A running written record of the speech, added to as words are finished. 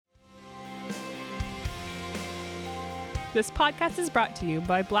This podcast is brought to you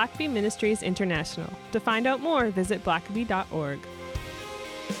by Blackaby Ministries International. To find out more, visit blackaby.org.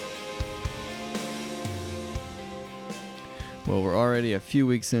 Well, we're already a few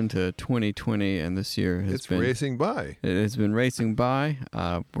weeks into 2020, and this year has been racing by. It has been racing by.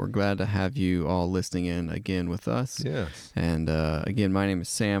 We're glad to have you all listening in again with us. Yes. And again, my name is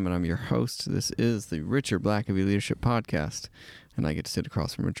Sam, and I'm your host. This is the Richard Blackaby Leadership Podcast, and I get to sit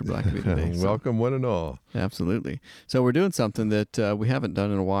across from Richard Blackaby today. Welcome, one and all. Absolutely. So we're doing something that we haven't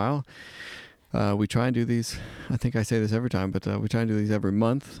done in a while. We try and do these, I think I say this every time, but we try and do these every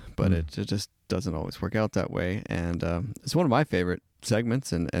month, but it just doesn't always work out that way. And it's one of my favorite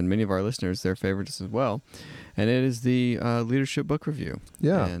segments, and many of our listeners, their favorites as well. And it is the Leadership Book Review.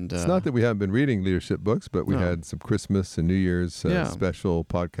 Yeah. And, it's not that we haven't been reading leadership books, but we had some Christmas and New Year's special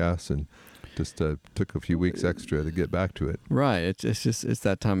podcasts, and just took a few weeks extra to get back to it. Right. It's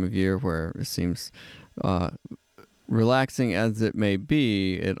that time of year where it seems relaxing as it may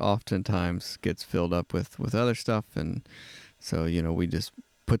be, it oftentimes gets filled up with other stuff. And so, we just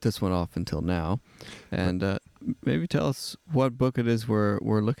put this one off until now. And maybe tell us what book it is we're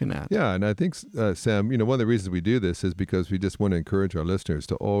looking at. Yeah, and I think, Sam, one of the reasons we do this is because we just want to encourage our listeners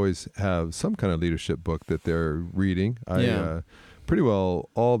to always have some kind of leadership book that they're reading. Pretty well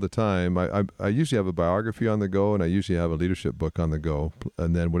all the time. I usually have a biography on the go, and I usually have a leadership book on the go,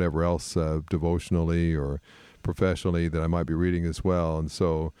 and then whatever else devotionally or professionally that I might be reading as well. And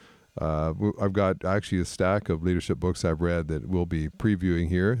so I've got actually a stack of leadership books I've read that we'll be previewing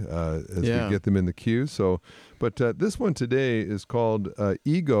here as we get them in the queue. So, but this one today is called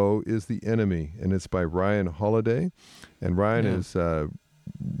Ego is the Enemy, and it's by Ryan Holiday. And Ryan has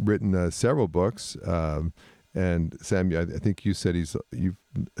written several books. And Sam, I think you said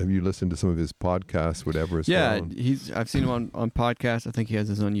have you listened to some of his podcasts, whatever it's called? I've seen him on podcasts. I think he has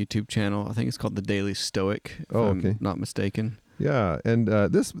his own YouTube channel. I think it's called The Daily Stoic, if I'm not mistaken. Yeah, and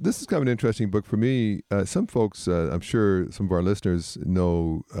this is kind of an interesting book for me. Some folks, I'm sure some of our listeners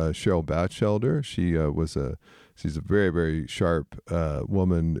know Cheryl Batchelder. She's a very, very sharp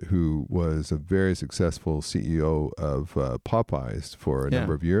woman who was a very successful CEO of Popeyes for a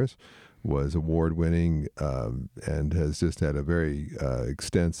number of years. Was award-winning and has just had a very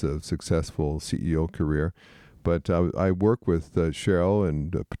extensive, successful CEO career. But I work with Cheryl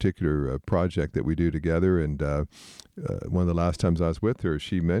and a particular project that we do together. And one of the last times I was with her,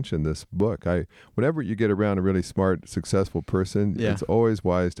 she mentioned this book. Whenever you get around a really smart, successful person, it's always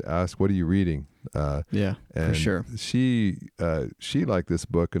wise to ask, what are you reading? And for sure. She liked this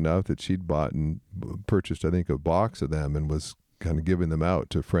book enough that she'd bought and purchased, I think, a box of them and was kind of giving them out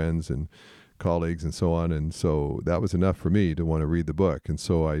to friends and colleagues and so on. And so that was enough for me to want to read the book. And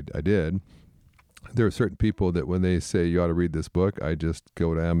so I did. There are certain people that when they say you ought to read this book, I just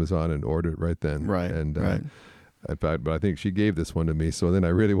go to Amazon and order it right then. Right. And in fact, but I think she gave this one to me. So then I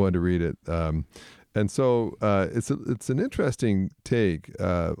really wanted to read it. And so it's an interesting take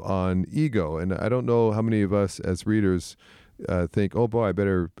on ego. And I don't know how many of us as readers think, oh boy, I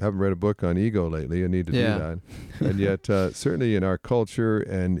haven't read a book on ego lately. I need to do that. And yet, certainly in our culture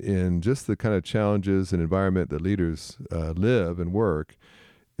and in just the kind of challenges and environment that leaders live and work,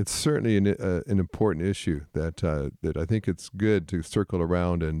 it's certainly an important issue that I think it's good to circle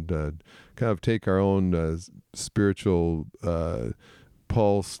around and kind of take our own spiritual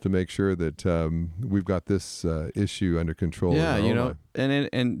pulse to make sure that we've got this issue under control. Yeah,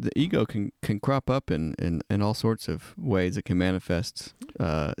 and the ego can crop up in all sorts of ways. It can manifest.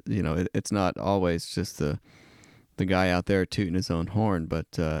 It's not always just the guy out there tooting his own horn,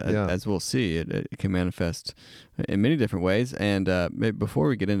 but as we'll see, it can manifest in many different ways. And maybe before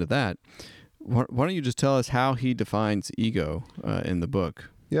we get into that, why don't you just tell us how he defines ego in the book?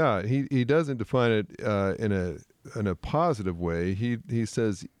 Yeah, he doesn't define it in a positive way. He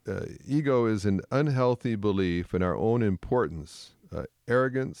says ego is an unhealthy belief in our own importance,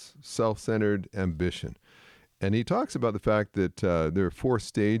 arrogance, self-centered ambition. And he talks about the fact that there are 4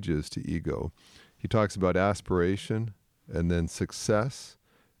 stages to ego. He talks about aspiration, and then success,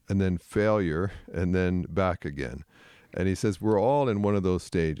 and then failure, and then back again. And he says we're all in one of those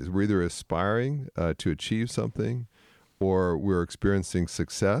stages. We're either aspiring to achieve something, or we're experiencing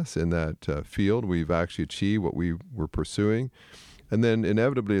success in that field. We've actually achieved what we were pursuing. And then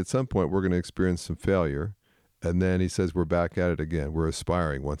inevitably at some point we're going to experience some failure. And then he says we're back at it again. We're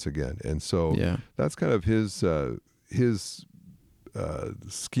aspiring once again. And so that's kind of his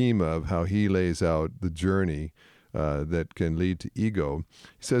schema of how he lays out the journey that can lead to ego.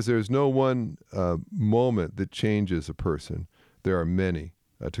 He says there's no one moment that changes a person. There are many.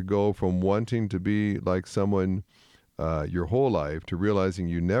 To go from wanting to be like someone your whole life to realizing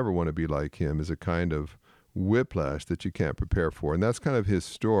you never want to be like him is a kind of whiplash that you can't prepare for. And that's kind of his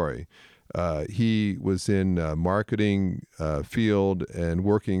story. He was in marketing field and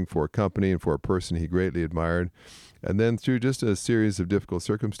working for a company and for a person he greatly admired. And then through just a series of difficult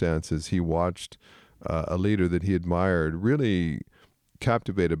circumstances, he watched a leader that he admired really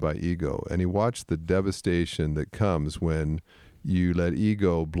captivated by ego. And he watched the devastation that comes when you let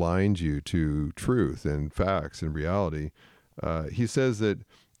ego blind you to truth and facts and reality. He says that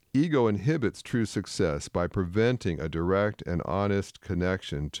ego inhibits true success by preventing a direct and honest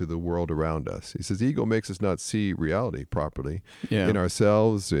connection to the world around us. He says ego makes us not see reality properly in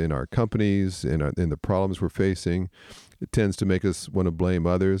ourselves, in our companies, in the problems we're facing. It tends to make us want to blame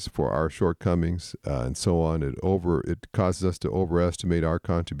others for our shortcomings and so on. It causes us to overestimate our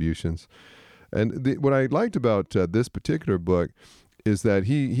contributions. And what I liked about this particular book is that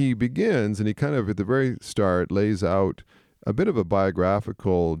he begins, and he kind of at the very start lays out a bit of a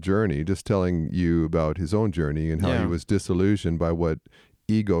biographical journey, just telling you about his own journey and how he was disillusioned by what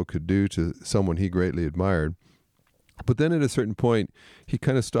ego could do to someone he greatly admired. But then at a certain point, he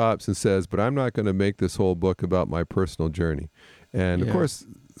kind of stops and says, but I'm not going to make this whole book about my personal journey. And of course,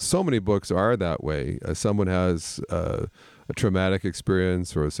 so many books are that way. Someone has a traumatic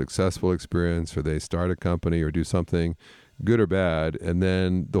experience or a successful experience, or they start a company or do something good or bad, and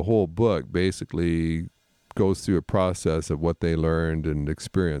then the whole book basically goes through a process of what they learned and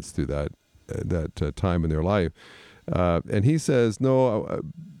experienced through that time in their life. And he says, no,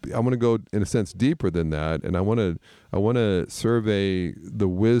 I want to go in a sense deeper than that, and I want to survey the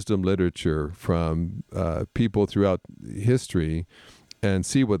wisdom literature from people throughout history and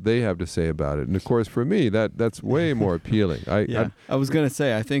see what they have to say about it. And of course, for me, that's way more appealing. I was going to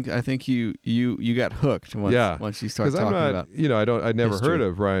say, I think you got hooked once you start talking about. I'd never history. heard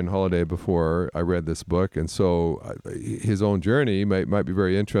of Ryan Holiday before I read this book, and so his own journey might be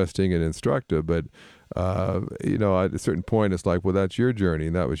very interesting and instructive, but. At a certain point, it's like, well, that's your journey,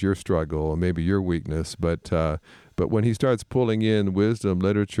 and that was your struggle, and maybe your weakness. But when he starts pulling in wisdom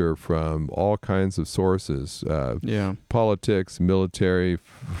literature from all kinds of sources, politics, military,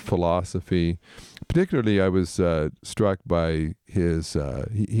 philosophy, particularly, I was struck by his.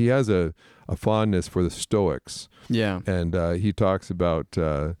 He has a fondness for the Stoics. Yeah, and he talks about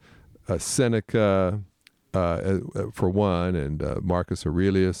Seneca, for one, and Marcus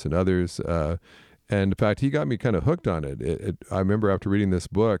Aurelius and others. And in fact, he got me kind of hooked on it. I remember after reading this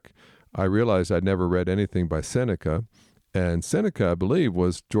book, I realized I'd never read anything by Seneca. And Seneca, I believe,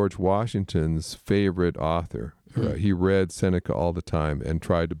 was George Washington's favorite author. He read Seneca all the time and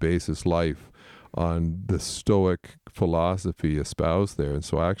tried to base his life on the Stoic philosophy espoused there. And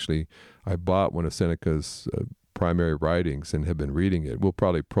so actually, I bought one of Seneca's primary writings and have been reading it. We'll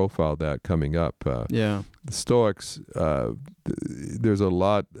probably profile that coming up. The Stoics, there's a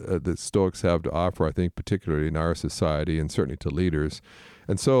lot that Stoics have to offer, I think, particularly in our society and certainly to leaders.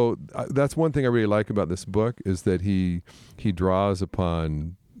 And so that's one thing I really like about this book is that he draws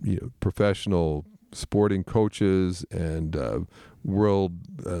upon professional sporting coaches and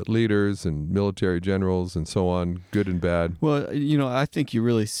world leaders and military generals and so on, good and bad. Well, I think you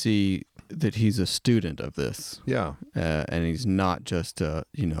really see that he's a student of this. Yeah. And he's not just,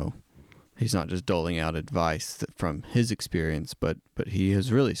 he's not just doling out advice from his experience, but he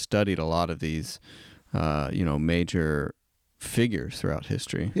has really studied a lot of these, major figures throughout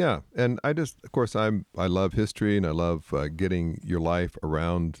history. Yeah. And I love history, and I love getting your life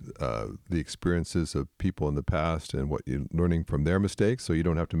around the experiences of people in the past and what you're learning from their mistakes so you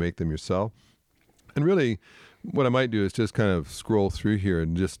don't have to make them yourself. And really, what I might do is just kind of scroll through here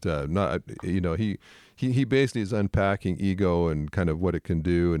and just he basically is unpacking ego and kind of what it can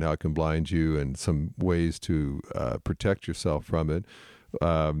do and how it can blind you and some ways to protect yourself from it.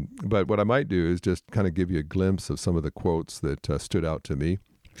 But what I might do is just kind of give you a glimpse of some of the quotes that stood out to me.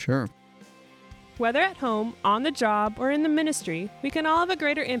 Sure. Whether at home, on the job, or in the ministry, we can all have a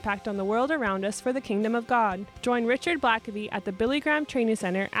greater impact on the world around us for the kingdom of God. Join Richard Blackaby at the Billy Graham Training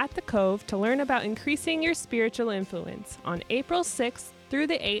Center at the Cove to learn about increasing your spiritual influence on April 6th through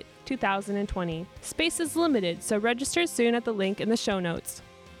the 8th, 2020. Space is limited, so register soon at the link in the show notes.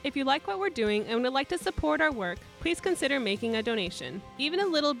 If you like what we're doing and would like to support our work, please consider making a donation. Even a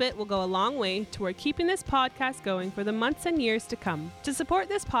little bit will go a long way toward keeping this podcast going for the months and years to come. To support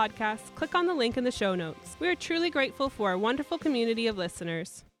this podcast, click on the link in the show notes. We are truly grateful for our wonderful community of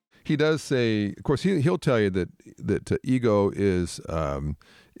listeners. He does say, of course, he'll tell you that ego is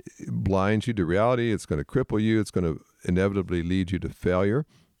blinds you to reality. It's going to cripple you. It's going to inevitably lead you to failure.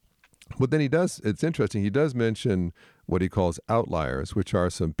 But then it's interesting, he does mention what he calls outliers, which are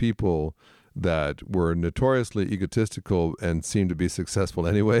some people that were notoriously egotistical and seemed to be successful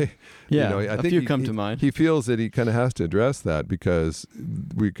anyway. Yeah, I a think few come to mind. He feels that he kind of has to address that because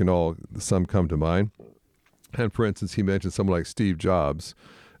some come to mind. And for instance, he mentioned someone like Steve Jobs,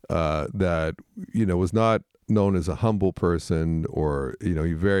 that, was not known as a humble person, or, he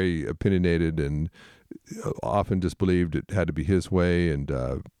very opinionated and often just believed it had to be his way.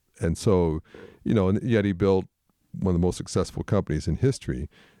 And so, and yet he built one of the most successful companies in history.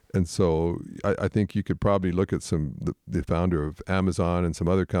 And so I think you could probably look at the founder of Amazon and some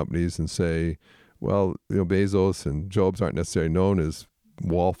other companies and say, well, Bezos and Jobs aren't necessarily known as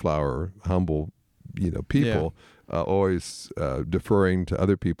wallflower, humble, people, always deferring to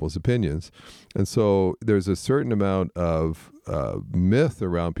other people's opinions. And so there's a certain amount of myth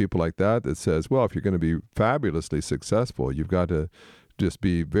around people like that says, well, if you're going to be fabulously successful, you've got to just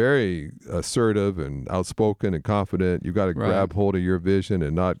be very assertive and outspoken and confident. You've got to grab hold of your vision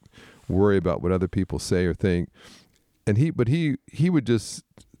and not worry about what other people say or think. And he would just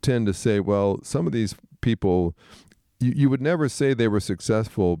tend to say, well, some of these people, you would never say they were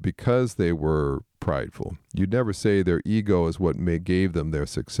successful because they were prideful. You'd never say their ego is what gave them their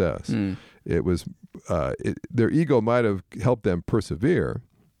success. It was their ego might have helped them persevere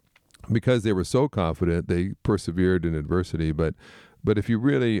because they were so confident. They persevered in adversity, but if you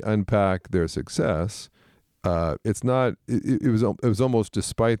really unpack their success, it's not. It was almost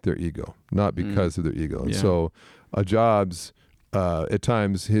despite their ego, not because of their ego. And so, Jobs, at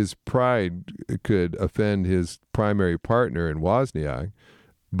times, his pride could offend his primary partner in Wozniak,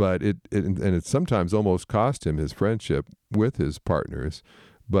 but it sometimes almost cost him his friendship with his partners.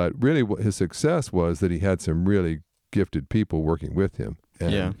 But really, what his success was that he had some really gifted people working with him,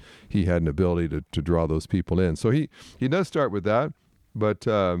 and he had an ability to draw those people in. So he does start with that. But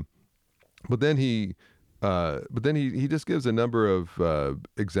then he just gives a number of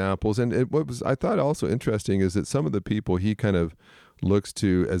examples, and what was I thought also interesting is that some of the people he kind of looks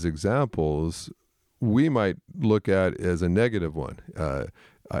to as examples, we might look at as a negative one.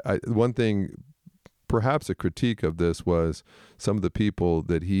 One thing, perhaps a critique of this, was some of the people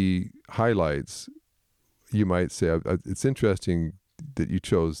that he highlights. You might say it's interesting that you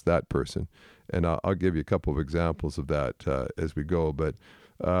chose that person. And I'll give you a couple of examples of that as we go. But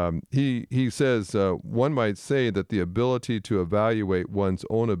he says, one might say that the ability to evaluate one's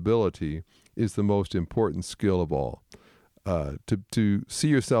own ability is the most important skill of all. To see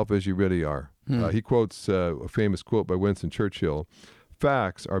yourself as you really are. He quotes a famous quote by Winston Churchill: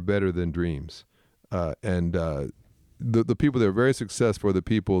 "Facts are better than dreams." And the people that are very successful are the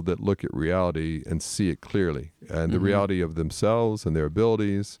people that look at reality and see it clearly, and the reality of themselves and their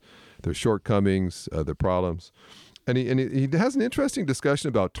abilities, their shortcomings, their problems. And he has an interesting discussion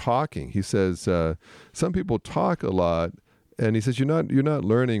about talking. He says some people talk a lot, and he says you're not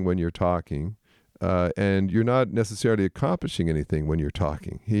learning when you're talking, and you're not necessarily accomplishing anything when you're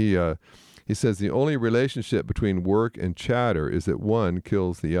talking. He says the only relationship between work and chatter is that one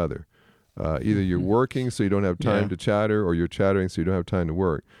kills the other. Either you're working so you don't have time to chatter, or you're chattering so you don't have time to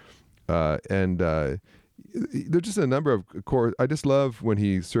work. There's just a number of course. I just love when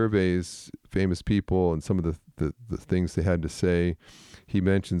he surveys famous people and some of the things they had to say. He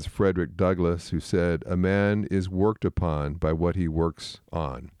mentions Frederick Douglass, who said, "A man is worked upon by what he works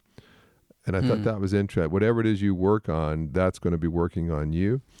on." And I thought that was interesting. Whatever it is you work on, that's going to be working on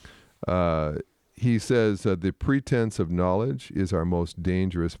you. He says, the pretense of knowledge is our most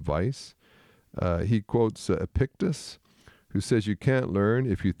dangerous vice. He quotes Epictetus, who says, "You can't learn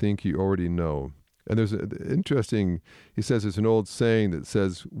if you think you already know." And there's he says there's an old saying that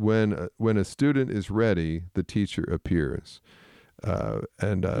says, when a student is ready, the teacher appears. Some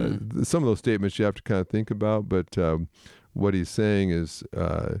of those statements you have to kind of think about, but what he's saying is,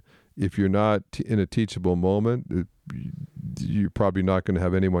 if you're not in a teachable moment, you're probably not going to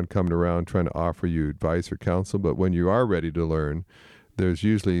have anyone coming around trying to offer you advice or counsel. But when you are ready to learn, there's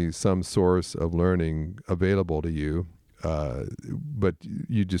usually some source of learning available to you. But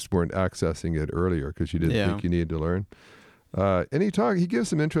you just weren't accessing it earlier because you didn't think you needed to learn. And he gives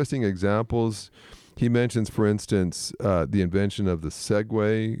some interesting examples. He mentions, for instance, the invention of the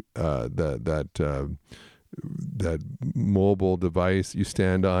Segway, that mobile device you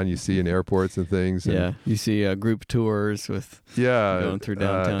stand on, you see in airports and things. And, you see group tours with going through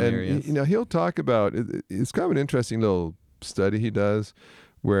downtown areas. He'll talk about it's kind of an interesting little study he does,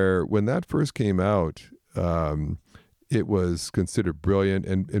 where when that first came out, it was considered brilliant,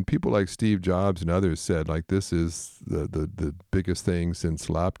 and people like Steve Jobs and others said, like, this is the biggest thing since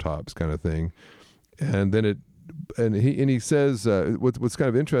laptops, kind of thing. And then he says what's kind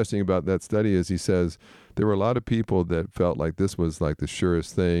of interesting about that study is he says there were a lot of people that felt like this was like the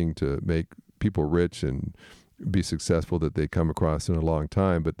surest thing to make people rich and be successful that they come across in a long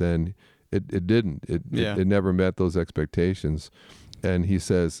time, but then it didn't. It never met those expectations. And he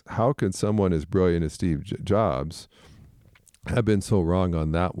says, how can someone as brilliant as Steve Jobs have been so wrong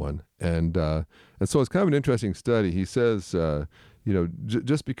on that one? And so it's kind of an interesting study. He says,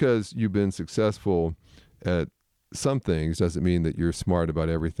 just because you've been successful at some things doesn't mean that you're smart about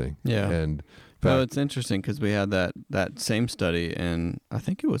everything. Yeah. And it's interesting because we had that same study, and I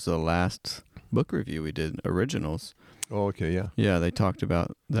think it was the last book review we did, Originals. Oh, okay, yeah. Yeah, they talked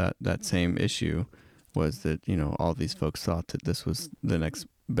about that same issue, was that, all these folks thought that this was the next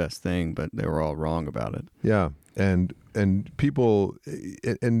best thing, but they were all wrong about it. Yeah, and people,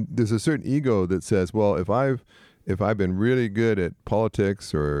 and there's a certain ego that says, well, if I've been really good at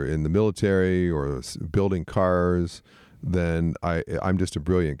politics or in the military or building cars, then I'm just a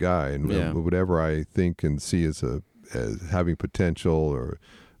brilliant guy, and whatever I think and see as having potential or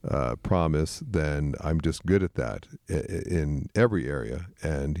promise, then I'm just good at that in every area.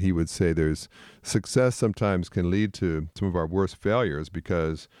 And he would say there's success sometimes can lead to some of our worst failures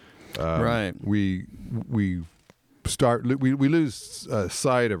because we lose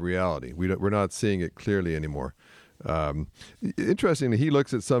sight of reality. We're not seeing it clearly anymore. Interestingly, he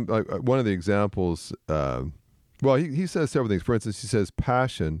looks at one of the examples. He says several things. For instance, he says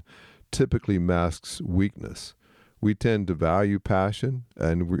passion typically masks weakness. We tend to value passion,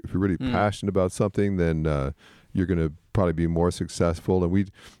 and if you're really passionate about something, then you're going to probably be more successful. And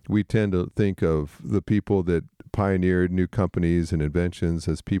we tend to think of the people that pioneered new companies and inventions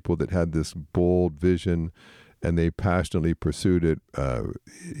as people that had this bold vision, and they passionately pursued it,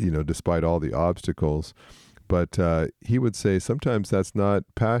 despite all the obstacles. But he would say sometimes that's not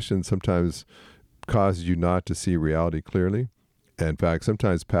passion. Sometimes causes you not to see reality clearly. In fact,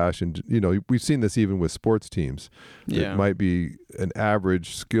 sometimes passion, we've seen this even with sports teams. It might be an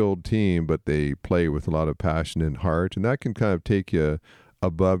average skilled team, but they play with a lot of passion and heart. And that can kind of take you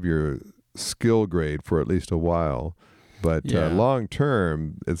above your skill grade for at least a while. But long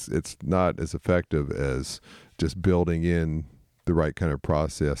term, it's not as effective as just building in the right kind of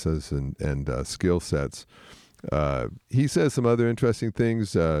processes and skill sets. He says some other interesting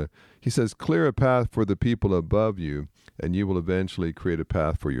things. He says, clear a path for the people above you, and you will eventually create a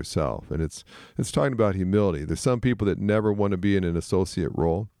path for yourself. And it's talking about humility. There's some people that never want to be in an associate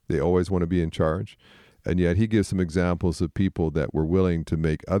role. They always want to be in charge. And yet he gives some examples of people that were willing to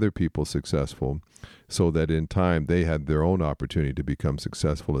make other people successful so that in time they had their own opportunity to become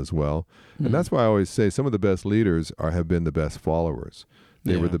successful as well. Mm-hmm. And that's why I always say some of the best leaders have been the best followers.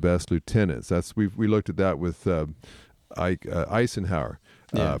 They were the best lieutenants. We looked at that with Eisenhower.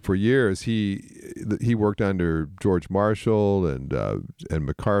 For years, he worked under George Marshall and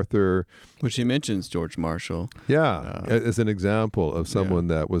MacArthur. Which he mentions George Marshall. Yeah, as an example of someone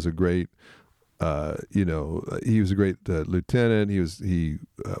that was a great, he was a great lieutenant. He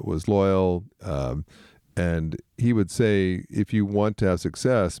was loyal, and he would say, if you want to have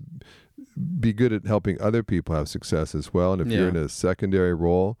success, be good at helping other people have success as well. And if you're in a secondary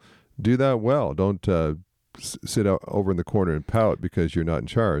role, do that well. Don't sit out over in the corner and pout because you're not in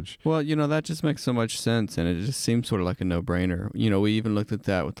charge. Well, that just makes so much sense, and it just seems sort of like a no-brainer. We even looked at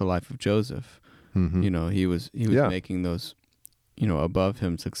that with the life of Joseph. Mm-hmm. He was making those, above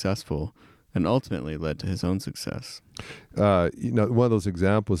him successful, and ultimately led to his own success. One of those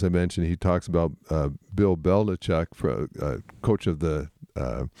examples I mentioned, he talks about Bill Belichick, coach of the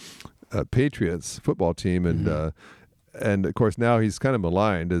Patriots football team, and and of course now he's kind of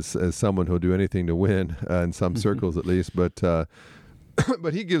maligned as someone who'll do anything to win in some circles at least. But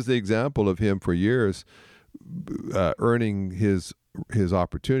but he gives the example of him for years earning his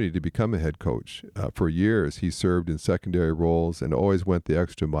opportunity to become a head coach. For years he served in secondary roles and always went the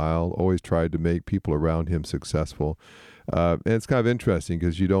extra mile. Always tried to make people around him successful. And it's kind of interesting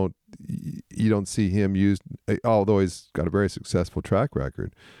because you don't see him used, although he's got a very successful track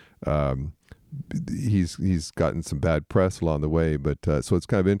record. He's gotten some bad press along the way, but so it's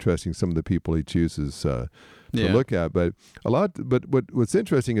kind of interesting some of the people he chooses to look at. But what's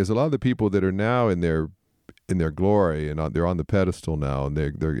interesting is a lot of the people that are now in their glory and they're on the pedestal now and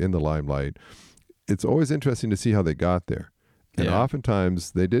they're in the limelight. It's always interesting to see how they got there, and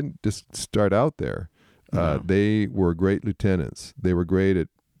oftentimes they didn't just start out there. They were great lieutenants. They were great at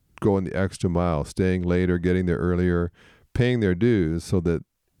going the extra mile, staying later, getting there earlier, paying their dues, so that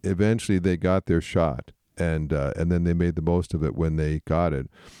eventually they got their shot, and then they made the most of it when they got it.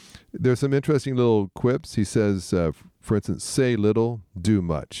 There's some interesting little quips. He says, for instance, say little, do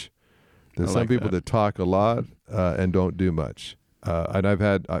much. There's I some like people that. that talk a lot and don't do much. And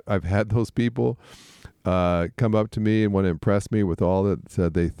I've had those people come up to me and want to impress me with all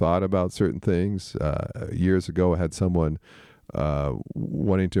that they thought about certain things. Years ago, I had someone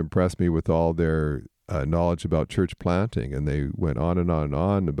wanting to impress me with all their knowledge about church planting, and they went on and on and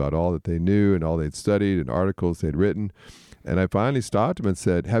on about all that they knew and all they'd studied and articles they'd written. And I finally stopped him and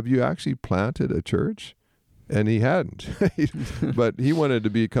said, "Have you actually planted a church?" And he hadn't. But he wanted to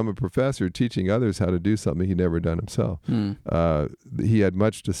become a professor teaching others how to do something he'd never done himself. He had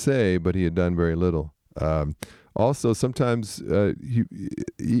much to say, but he had done very little. Also, sometimes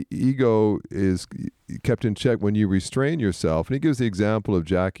ego is kept in check when you restrain yourself. And he gives the example of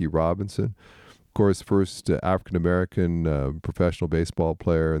Jackie Robinson, of course, first African-American professional baseball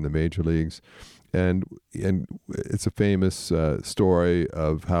player in the major leagues. And it's a famous story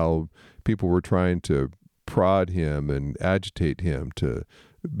of how people were trying to prod him and agitate him to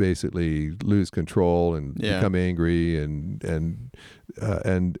basically lose control and become angry, and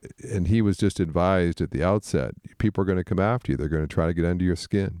he was just advised at the outset, people are going to come after you. They're going to try to get under your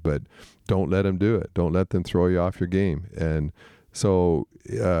skin, but don't let them do it. Don't let them throw you off your game. And so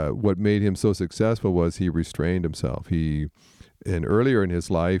what made him so successful was he restrained himself. And earlier in his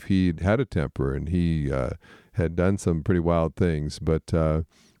life, he'd had a temper, and he had done some pretty wild things, but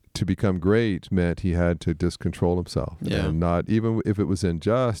to become great meant he had to just control himself, and not, even if it was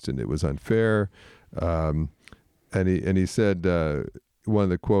unjust and it was unfair. And he said, one of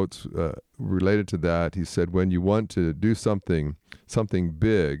the quotes related to that, he said, "When you want to do something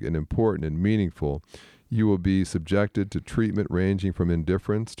big and important and meaningful, you will be subjected to treatment ranging from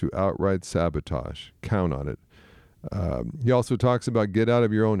indifference to outright sabotage. Count on it." He also talks about get out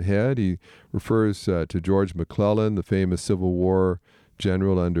of your own head. He refers to George McClellan, the famous Civil War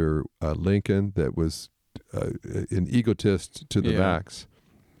general under Lincoln, that was an egotist to the max,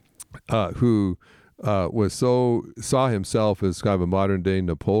 who saw himself as kind of a modern day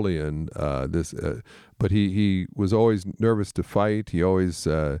Napoleon. But he was always nervous to fight. He always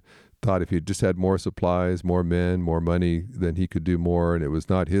thought if he just had more supplies, more men, more money, then he could do more. And it was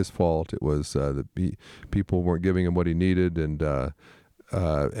not his fault. It was people weren't giving him what he needed, and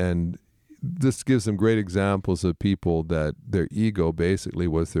this gives some great examples of people that their ego basically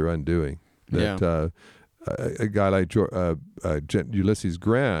was their undoing. That a guy like Ulysses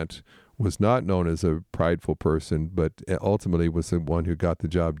Grant was not known as a prideful person, but ultimately was the one who got the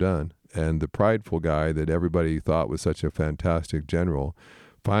job done. And the prideful guy that everybody thought was such a fantastic general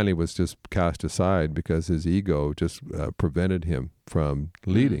finally was just cast aside because his ego just prevented him from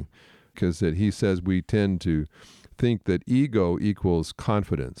leading. Because he says we tend to think that ego equals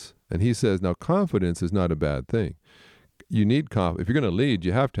confidence. And he says, now, confidence is not a bad thing. You need if you're going to lead,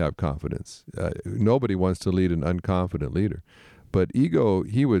 you have to have confidence. Nobody wants to lead an unconfident leader. But ego,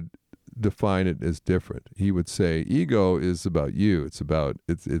 he would define it as different. He would say, ego is about you. It's about,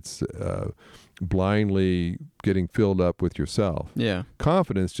 it's blindly getting filled up with yourself. Yeah.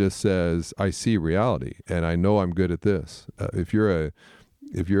 Confidence just says, I see reality and I know I'm good at this. If you're a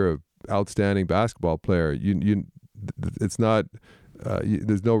outstanding basketball player, it's not,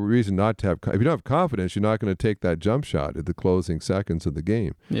 there's no reason not to have, if you don't have confidence, you're not going to take that jump shot at the closing seconds of the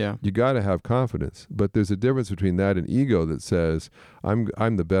game. Yeah. You got to have confidence. But there's a difference between that and ego that says,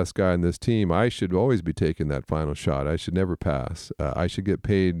 I'm the best guy on this team. I should always be taking that final shot. I should never pass. I should get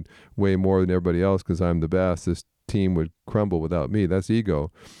paid way more than everybody else because I'm the best. This team would crumble without me. That's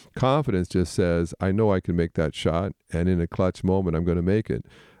ego. Confidence just says, I know I can make that shot, and in a clutch moment, I'm going to make it.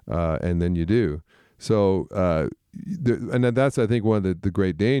 And then you do. So, and that's, I think, one of the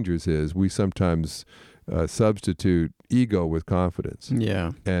great dangers is we sometimes substitute ego with confidence.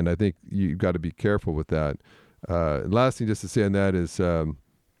 Yeah. And I think you've got to be careful with that. Last thing just to say on that is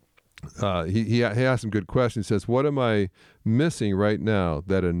he asked some good questions. He says, what am I missing right now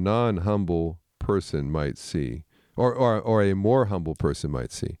that a non-humble person might see? Or a more humble person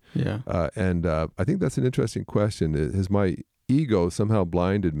might see? Yeah. And I think that's an interesting question. Has my ego somehow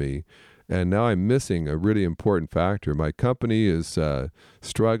blinded me? And now I'm missing a really important factor. My company is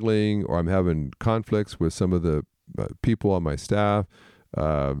struggling, or I'm having conflicts with some of the people on my staff.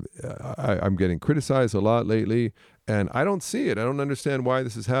 I'm getting criticized a lot lately, and I don't see it. I don't understand why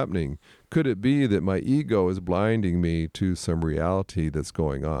this is happening. Could it be that my ego is blinding me to some reality that's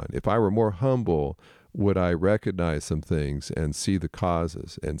going on? If I were more humble, would I recognize some things and see the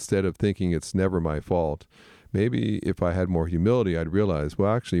causes instead of thinking it's never my fault? Maybe if I had more humility, I'd realize,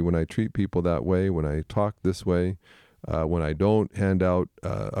 well, actually, when I treat people that way, when I talk this way, when I don't hand out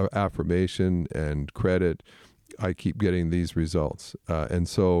affirmation and credit, I keep getting these results. And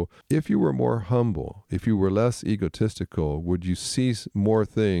so if you were more humble, if you were less egotistical, would you see more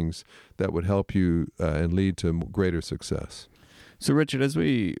things that would help you and lead to greater success? So, Richard, as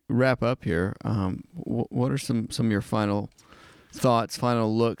we wrap up here, what are some of your final thoughts,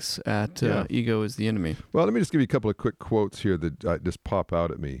 final looks at ego as the enemy? Well, let me just give you a couple of quick quotes here that just pop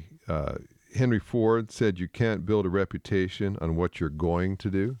out at me. Henry Ford said, "You can't build a reputation on what you're going to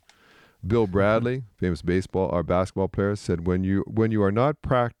do." Bill Bradley, famous basketball player, said, when you are not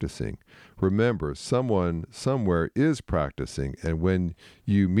practicing, remember someone somewhere is practicing, and when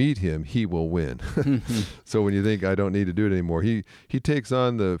you meet him, he will win. So when you think, I don't need to do it anymore, he takes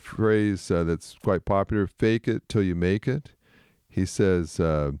on the phrase that's quite popular, fake it till you make it. He says,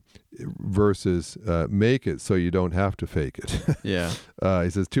 versus make it so you don't have to fake it. Yeah. He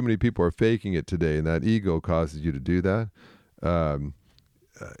says, too many people are faking it today, and that ego causes you to do that.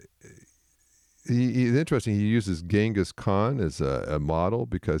 He's interesting. He uses Genghis Khan as a model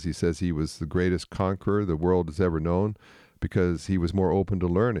because he says he was the greatest conqueror the world has ever known because he was more open to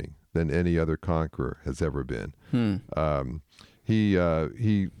learning than any other conqueror has ever been. He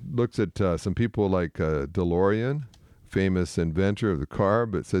looks at some people like DeLorean, famous inventor of the car,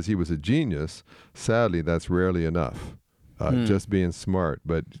 but says he was a genius. Sadly, that's rarely enough. Just being smart,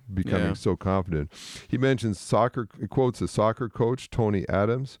 but becoming so confident. He quotes a soccer coach, Tony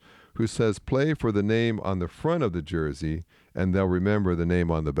Adams, who says, play for the name on the front of the jersey, and they'll remember the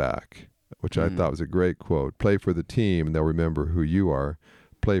name on the back, which I thought was a great quote. Play for the team, and they'll remember who you are.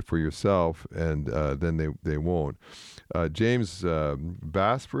 Play for yourself, and then they won't. James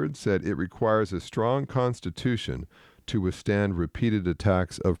Basford said, it requires a strong constitution to withstand repeated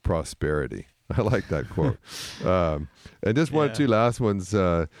attacks of prosperity. I like that quote. And just one or two last ones.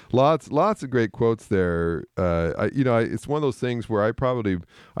 Lots of great quotes there. It's one of those things where I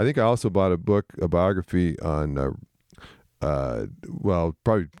think I also bought a biography on,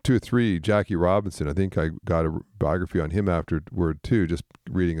 probably 2 or 3, Jackie Robinson. I think I got a biography on him afterward too, just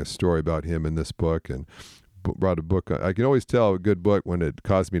reading a story about him in this book, and brought a book. I can always tell a good book when it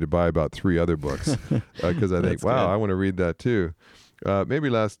costs me to buy about 3 other books because I think, wow, good. I want to read that too. Maybe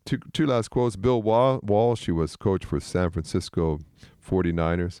two last quotes. Bill Walsh, who was coach for San Francisco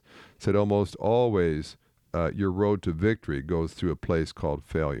 49ers, said almost always your road to victory goes through a place called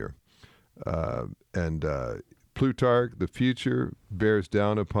failure. And Plutarch, the future bears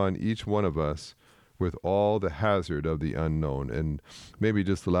down upon each one of us with all the hazard of the unknown. And maybe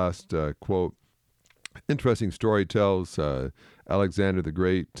just the last quote. Interesting story tells Alexander the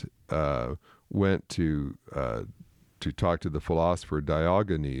Great went to talk to the philosopher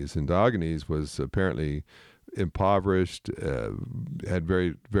Diogenes, and Diogenes was apparently impoverished, had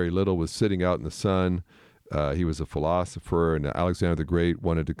very, very little, was sitting out in the sun. He was a philosopher, and Alexander the Great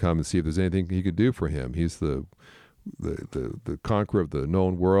wanted to come and see if there's anything he could do for him. He's the conqueror of the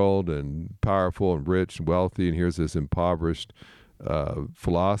known world, and powerful and rich and wealthy, and here's this impoverished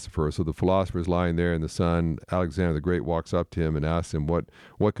philosopher. So the philosopher is lying there in the sun. Alexander the Great walks up to him and asks him,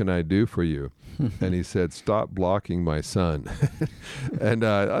 what can I do for you? And he said, stop blocking my sun. And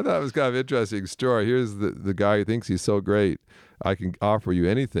I thought it was kind of an interesting story. Here's the guy who thinks he's so great. I can offer you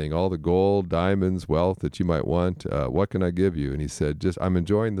anything, all the gold, diamonds, wealth that you might want. What can I give you? And he said, I'm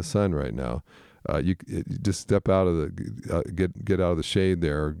enjoying the sun right now. You just step out of the, get out of the shade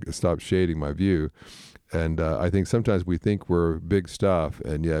there, or stop shading my view. And I think sometimes we think we're big stuff,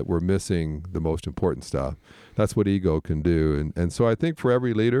 and yet we're missing the most important stuff. That's what ego can do. And so I think for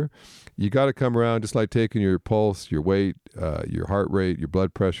every leader, you got to come around, just like taking your pulse, your weight, your heart rate, your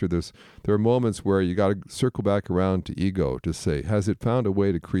blood pressure. There are moments where you got to circle back around to ego to say, has it found a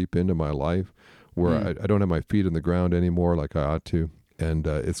way to creep into my life where I don't have my feet on the ground anymore like I ought to? And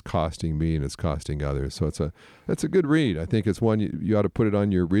it's costing me and it's costing others. So it's a good read. I think it's one you ought to put it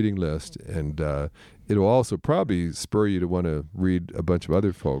on your reading list, and it'll also probably spur you to want to read a bunch of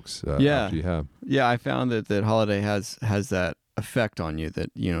other folks after you have. Yeah, I found that Holiday has that effect on you, that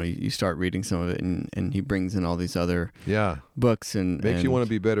you start reading some of it, and he brings in all these other books and makes you want to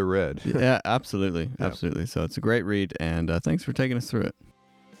be better read. Yeah, absolutely. So it's a great read, and thanks for taking us through it.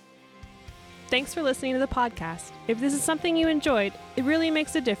 Thanks for listening to the podcast. If this is something you enjoyed, it really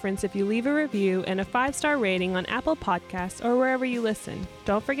makes a difference if you leave a review and a 5-star rating on Apple Podcasts or wherever you listen.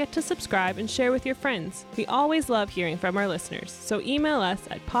 Don't forget to subscribe and share with your friends. We always love hearing from our listeners, so email us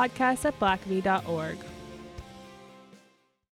at podcast@blackaby.org.